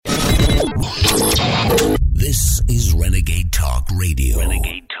Renegade Talk Radio.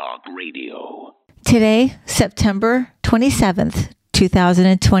 Renegade Talk Radio. Today, September 27th,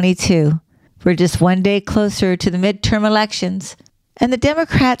 2022. We're just one day closer to the midterm elections, and the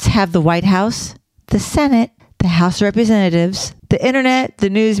Democrats have the White House, the Senate, the House of Representatives, the internet, the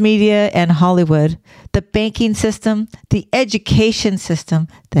news media, and Hollywood, the banking system, the education system,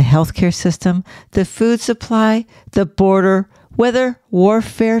 the healthcare system, the food supply, the border, weather,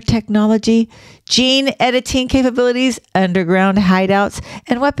 warfare technology, gene editing capabilities, underground hideouts,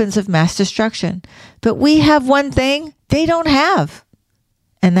 and weapons of mass destruction. But we have one thing they don't have,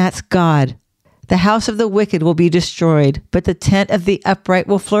 and that's God. The house of the wicked will be destroyed, but the tent of the upright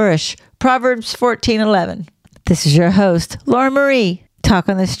will flourish. Proverbs 14:11. This is your host, Laura Marie. Talk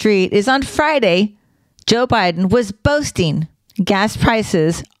on the Street is on Friday. Joe Biden was boasting gas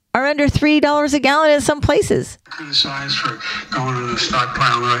prices are under $3 a gallon in some places. Criticized for going to the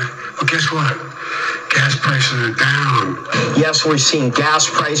stockpile. Well, guess what? Gas prices are down. Yes, we're seeing gas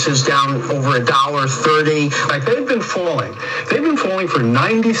prices down over $1.30. Like they've been falling. They've been falling for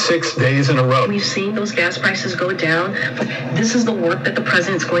 96 days in a row. We've seen those gas prices go down. This is the work that the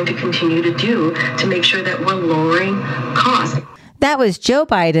president's going to continue to do to make sure that we're lowering costs. That was Joe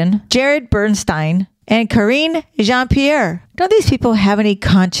Biden, Jared Bernstein, and Karine Jean-Pierre. Don't these people have any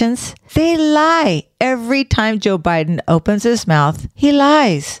conscience? They lie. Every time Joe Biden opens his mouth, he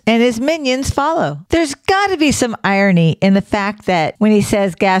lies, and his minions follow. There's got to be some irony in the fact that when he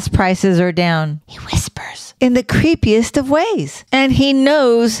says gas prices are down, he whispers in the creepiest of ways. And he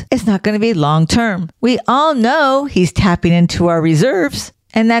knows it's not going to be long term. We all know he's tapping into our reserves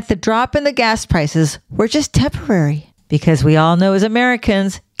and that the drop in the gas prices were just temporary. Because we all know as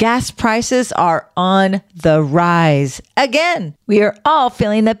Americans, gas prices are on the rise. Again, we are all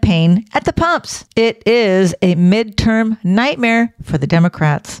feeling the pain at the pumps. It is a midterm nightmare for the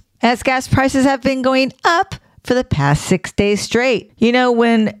Democrats, as gas prices have been going up for the past 6 days straight. You know,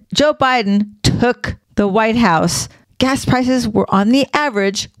 when Joe Biden took the White House, gas prices were on the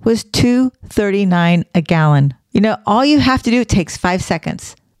average was $2.39 a gallon. You know, all you have to do, it takes 5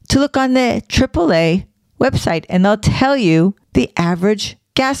 seconds to look on the AAA website, and they'll tell you the average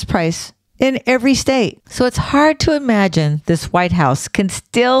gas price in every state. So it's hard to imagine this White House can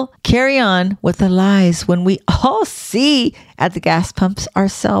still carry on with the lies when we all see at the gas pumps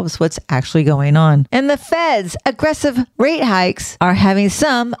ourselves what's actually going on. And the Fed's aggressive rate hikes are having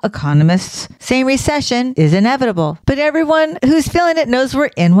some economists saying recession is inevitable. But everyone who's feeling it knows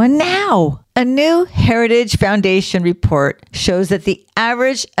we're in one now. A new Heritage Foundation report shows that the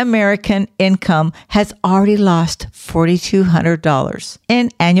average American income has already lost $4,200 in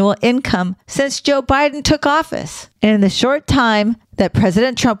annual income since Joe Biden took office. And in the short time that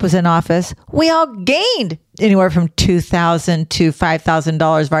President Trump was in office, we all gained anywhere from $2,000 to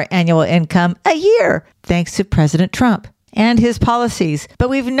 $5,000 of our annual income a year, thanks to President Trump and his policies. But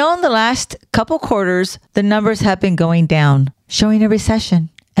we've known the last couple quarters, the numbers have been going down, showing a recession.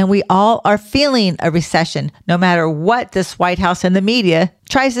 And we all are feeling a recession, no matter what this White House and the media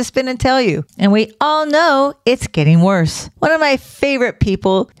tries to spin and tell you. And we all know it's getting worse. One of my favorite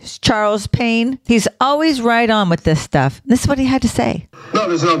people is Charles Payne. He's always right on with this stuff. This is what he had to say. No,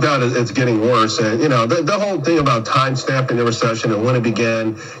 there's no doubt it's getting worse. And, you know, the whole thing about time stamping the recession and when it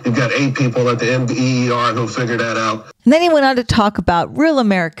began, you've got 8 people at the NER who figured that out. And then he went on to talk about real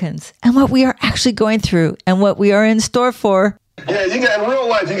Americans and what we are actually going through and what we are in store for. Yeah, you got in real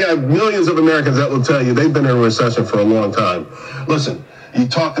life, you got millions of Americans that will tell you they've been in a recession for a long time. Listen, you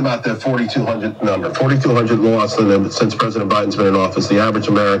talked about that 4,200 number, 4,200 lost since President Biden's been in office. The average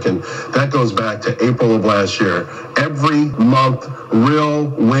American, that goes back to April of last year. Every month, real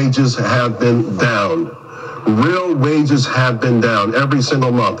wages have been down. Real wages have been down every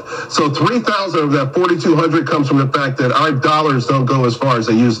single month. So 3,000 of that 4,200 comes from the fact that our dollars don't go as far as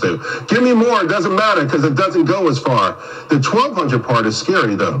they used to. Give me more, it doesn't matter because it doesn't go as far. The 1,200 part is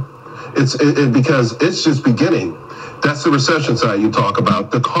scary though. It's because it's just beginning. That's the recession side you talk about.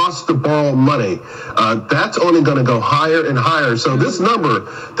 The cost to borrow money, that's only going to go higher and higher. So this number,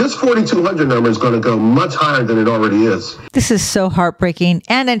 this 4,200 number is going to go much higher than it already is. This is so heartbreaking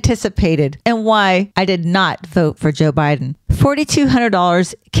and anticipated, and why I did not vote for Joe Biden.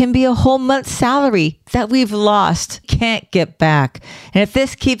 $4,200 can be a whole month's salary that we've lost, can't get back. And if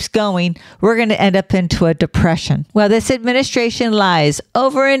this keeps going, we're going to end up into a depression. Well, this administration lies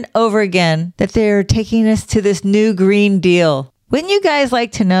over and over again that they're taking us to this new Green Deal. Wouldn't you guys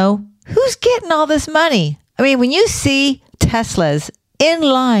like to know who's getting all this money? I mean, when you see Teslas in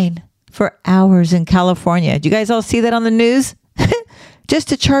line for hours in California, do you guys all see that on the news? Just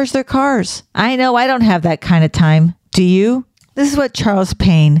to charge their cars. I know I don't have that kind of time. Do you? This is what Charles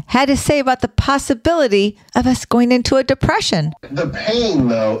Payne had to say about the possibility of us going into a depression. The pain,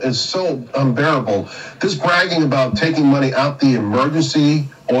 though, is so unbearable. This bragging about taking money out the emergency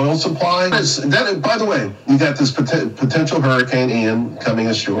oil supply, by the way, you got this potential Hurricane Ian coming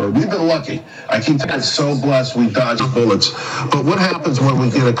ashore. We've been lucky. I keep saying so blessed we dodged bullets. But what happens when we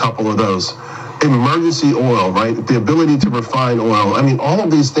get a couple of those? Emergency oil, right? The ability to refine oil. I mean, all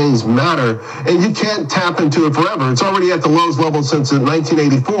of these things matter, and you can't tap into it forever. It's already at the lowest level since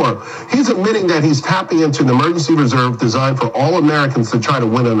 1984. He's admitting that he's tapping into an emergency reserve designed for all Americans to try to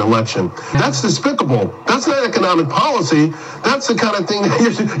win an election. That's despicable. That's not economic policy. That's the kind of thing that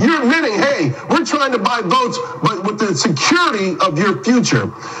you're admitting, hey, we're trying to buy votes, but with the security of your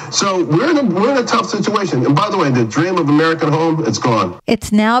future. So we're in a tough situation. And by the way, the dream of American home, it's gone.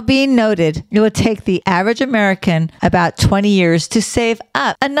 It's now being noted it would take the average American about 20 years to save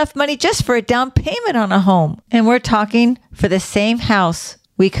up enough money just for a down payment on a home. And we're talking for the same house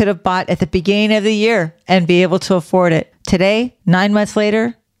we could have bought at the beginning of the year and be able to afford it. Today, 9 months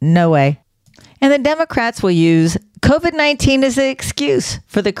later, no way. And the Democrats will use COVID-19 as an excuse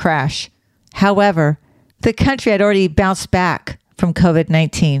for the crash. However, the country had already bounced back from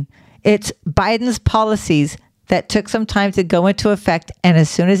COVID-19. It's Biden's policies that took some time to go into effect, and as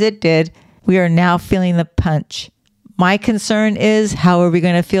soon as it did, we are now feeling the punch. My concern is, how are we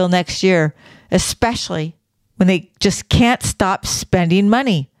going to feel next year, especially when they just can't stop spending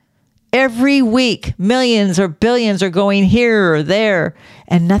money? Every week, millions or billions are going here or there,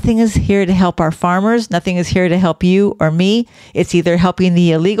 and nothing is here to help our farmers. Nothing is here to help you or me. It's either helping the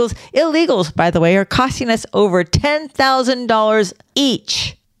illegals. Illegals, by the way, are costing us over $10,000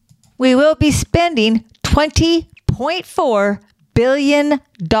 each. We will be spending $20.4 billion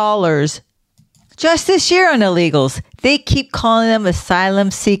just this year on illegals. They keep calling them asylum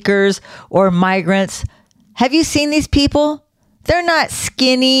seekers or migrants. Have you seen these people? They're not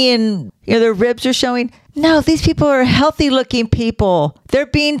skinny and their ribs are showing. No, these people are healthy looking people. They're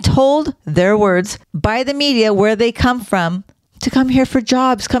being told, their words, by the media where they come from, to come here for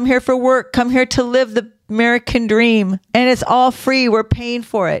jobs, come here for work, come here to live the American dream. And it's all free. We're paying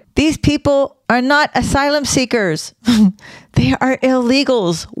for it. These people are not asylum seekers. They are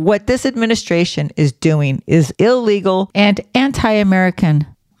illegals. What this administration is doing is illegal and anti-American.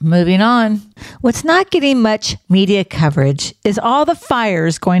 Moving on. What's not getting much media coverage is all the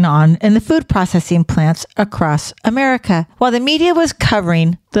fires going on in the food processing plants across America. While the media was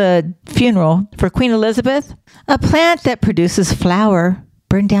covering the funeral for Queen Elizabeth, a plant that produces flour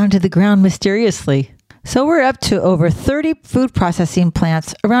burned down to the ground mysteriously. So we're up to over 30 food processing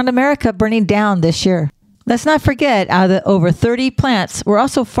plants around America burning down this year. Let's not forget, out of the over 30 plants were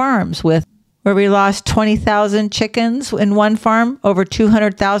also farms where we lost 20,000 chickens in one farm, over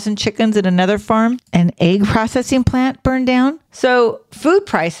 200,000 chickens in another farm, an egg processing plant burned down. So food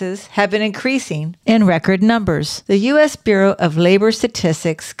prices have been increasing in record numbers. The U.S. Bureau of Labor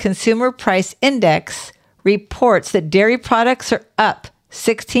Statistics Consumer Price Index reports that dairy products are up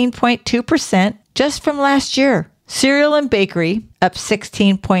 16.2% just from last year. Cereal and bakery up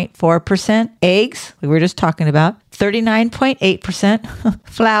 16.4%. Eggs, we were just talking about, 39.8%.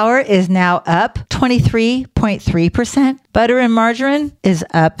 Flour is now up 23.3%. Butter and margarine is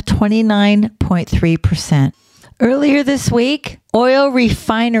up 29.3%. Earlier this week, oil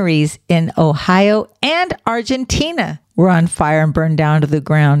refineries in Ohio and Argentina were on fire and burned down to the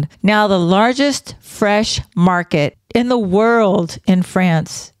ground. Now, the largest fresh market in the world in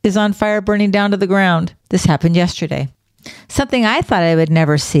France is on fire, burning down to the ground. This happened yesterday. Something I thought I would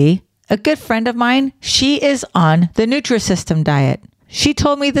never see. A good friend of mine, she is on the Nutrisystem diet. She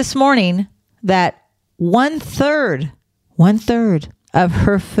told me this morning that one third of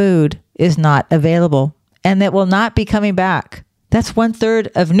her food is not available and that will not be coming back. That's 1/3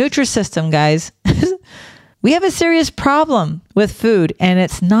 of Nutrisystem, guys. We have a serious problem with food, and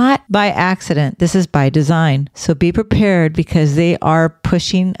it's not by accident. This is by design. So be prepared, because they are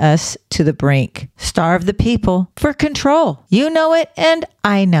pushing us to the brink. Starve the people for control. You know it, and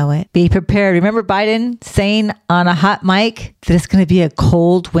I know it. Be prepared. Remember Biden saying on a hot mic that it's going to be a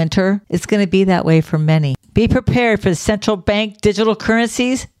cold winter? It's going to be that way for many. Be prepared for the central bank digital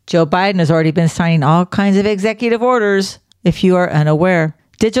currencies. Joe Biden has already been signing all kinds of executive orders, if you are unaware.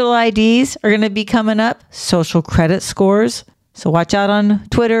 Digital IDs are going to be coming up. Social credit scores. So watch out on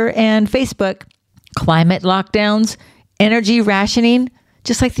Twitter and Facebook. Climate lockdowns. Energy rationing.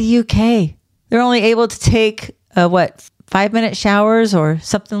 Just like the UK. They're only able to take, 5-minute showers or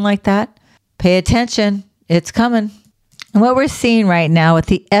something like that. Pay attention. It's coming. And what we're seeing right now with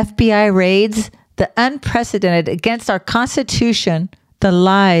the FBI raids, the unprecedented against our Constitution, the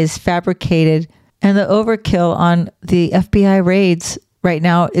lies fabricated And the overkill on the FBI raids right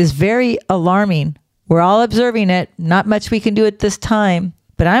now is very alarming. We're all observing it. Not much we can do at this time.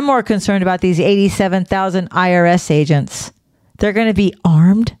 But I'm more concerned about these 87,000 IRS agents. They're going to be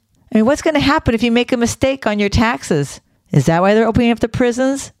armed. I mean, what's going to happen if you make a mistake on your taxes? Is that why they're opening up the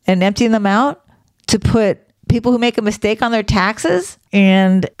prisons and emptying them out? To put people who make a mistake on their taxes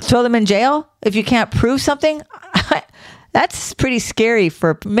and throw them in jail if you can't prove something? That's pretty scary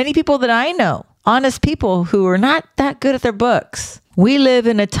for many people that I know. Honest people who are not that good at their books. We live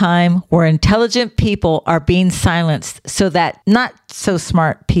in a time where intelligent people are being silenced so that not so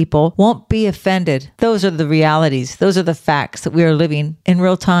smart people won't be offended. Those are the realities. Those are the facts that we are living in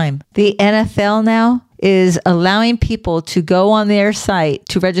real time. The NFL now is allowing people to go on their site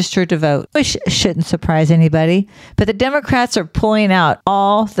to register to vote, which shouldn't surprise anybody. But the Democrats are pulling out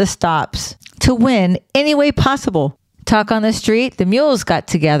all the stops to win any way possible. Talk on the Street, the Mules got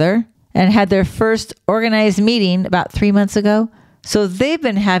together and had their first organized meeting about 3 months ago. So they've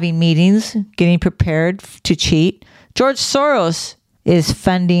been having meetings, getting prepared to cheat. George Soros is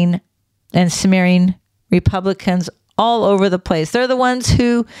funding and smearing Republicans all over the place. They're the ones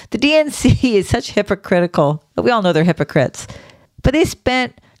who, the DNC is such hypocritical. We all know they're hypocrites. But they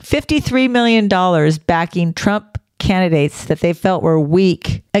spent $53 million backing Trump candidates that they felt were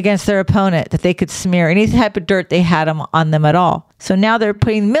weak against their opponent, that they could smear any type of dirt they had on them at all. So now they're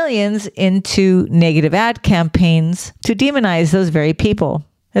putting millions into negative ad campaigns to demonize those very people,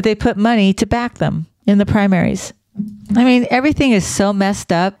 that they put money to back them in the primaries. I mean, everything is so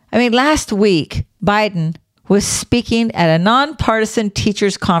messed up. I mean, last week, Biden was speaking at a nonpartisan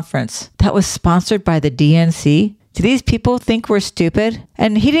teachers conference that was sponsored by the DNC. Do these people think we're stupid?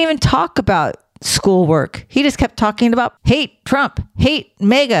 And he didn't even talk about schoolwork. He just kept talking about hate Trump, hate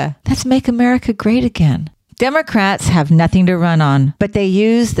MAGA. Let's make America great again. Democrats have nothing to run on, but they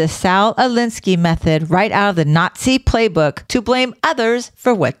use the Saul Alinsky Method right out of the Nazi playbook to blame others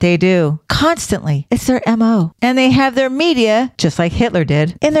for what they do. Constantly. It's their MO. And they have their media, just like Hitler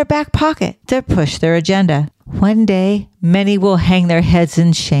did, in their back pocket to push their agenda. One day, many will hang their heads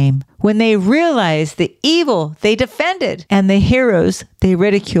in shame when they realize the evil they defended and the heroes they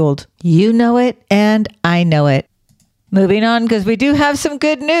ridiculed. You know it, and I know it. Moving on, because we do have some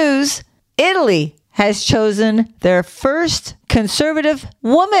good news. Italy has chosen their first conservative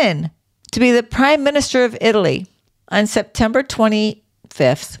woman to be the Prime Minister of Italy on September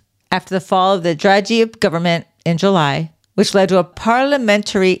 25th, after the fall of the Draghi government in July, which led to a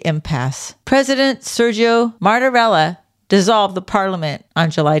parliamentary impasse. President Sergio Mattarella dissolved the parliament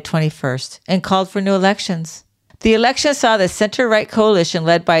on July 21st and called for new elections. The election saw the center-right coalition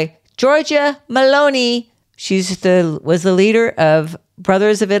led by Giorgia Meloni. She was the leader of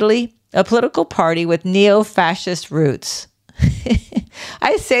Brothers of Italy, a political party with neo-fascist roots.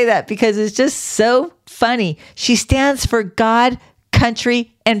 I say that because it's just so funny. She stands for God,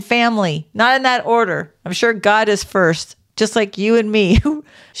 country, and family. Not in that order. I'm sure God is first, just like you and me.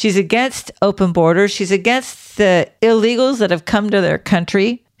 She's against open borders. She's against the illegals that have come to their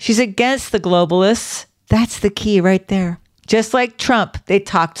country. She's against the globalists. That's the key right there. Just like Trump, they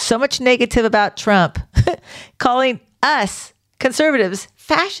talked so much negative about Trump, calling us conservatives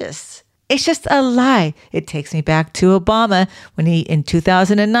fascists. It's just a lie. It takes me back to Obama when in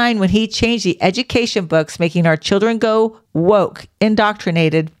 2009, when he changed the education books, making our children go woke,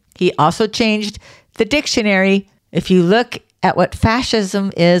 indoctrinated. He also changed the dictionary. If you look at what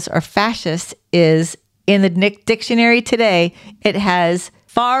fascism is or fascist is in the dictionary today, it has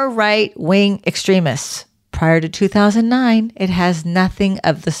far right wing extremists. Prior to 2009, it has nothing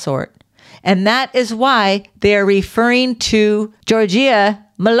of the sort. And that is why they are referring to Giorgia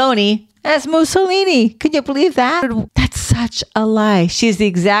Meloni as Mussolini. Can you believe that? That's such a lie. She's the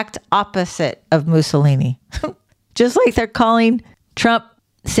exact opposite of Mussolini. Just like they're calling Trump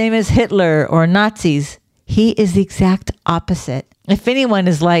same as Hitler or Nazis. He is the exact opposite. If anyone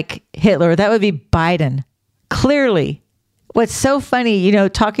is like Hitler, that would be Biden. Clearly. What's so funny,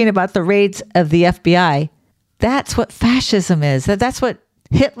 talking about the raids of the FBI, that's what fascism is. That's what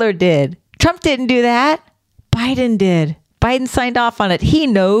Hitler did. Trump didn't do that. Biden did. Biden signed off on it. He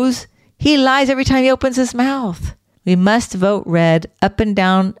knows. He lies every time he opens his mouth. We must vote red up and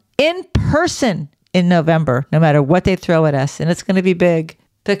down in person in November, no matter what they throw at us. And it's going to be big.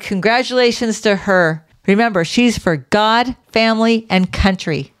 But congratulations to her. Remember, she's for God, family, and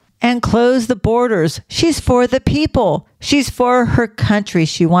country. And close the borders. She's for the people. She's for her country.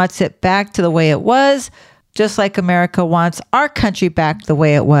 She wants it back to the way it was, just like America wants our country back the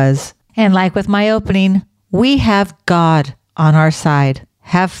way it was. And like with my opening, we have God on our side.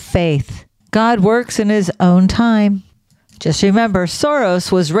 Have faith. God works in his own time. Just remember,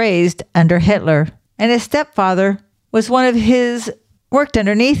 Soros was raised under Hitler, and his stepfather was one of his, worked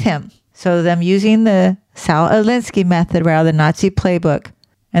underneath him. So them using the Saul Alinsky Method, rather than Nazi playbook,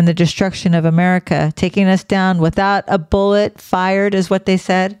 and the destruction of America, taking us down without a bullet fired, is what they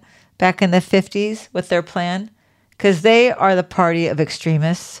said back in the 50s with their plan. Because they are the party of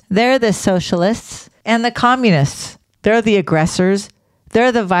extremists. They're the socialists and the communists. They're the aggressors.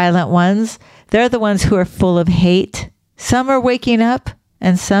 They're the violent ones. They're the ones who are full of hate. Some are waking up,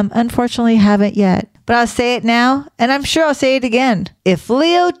 and some, unfortunately, haven't yet. But I'll say it now, and I'm sure I'll say it again. If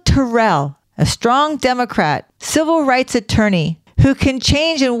Leo Terrell, a strong Democrat, civil rights attorney, who can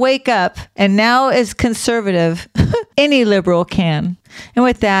change and wake up and now is conservative, any liberal can. And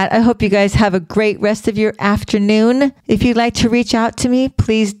with that, I hope you guys have a great rest of your afternoon. If you'd like to reach out to me,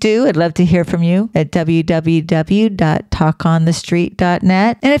 please do. I'd love to hear from you at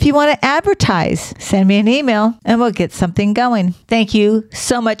www.talkonthestreet.net. And if you want to advertise, send me an email and we'll get something going. Thank you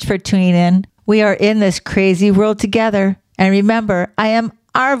so much for tuning in. We are in this crazy world together. And remember, I am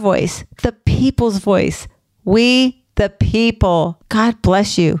our voice, the people's voice. We the people. God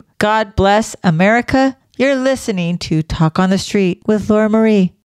bless you. God bless America. You're listening to Talk on the Street with Laura Marie.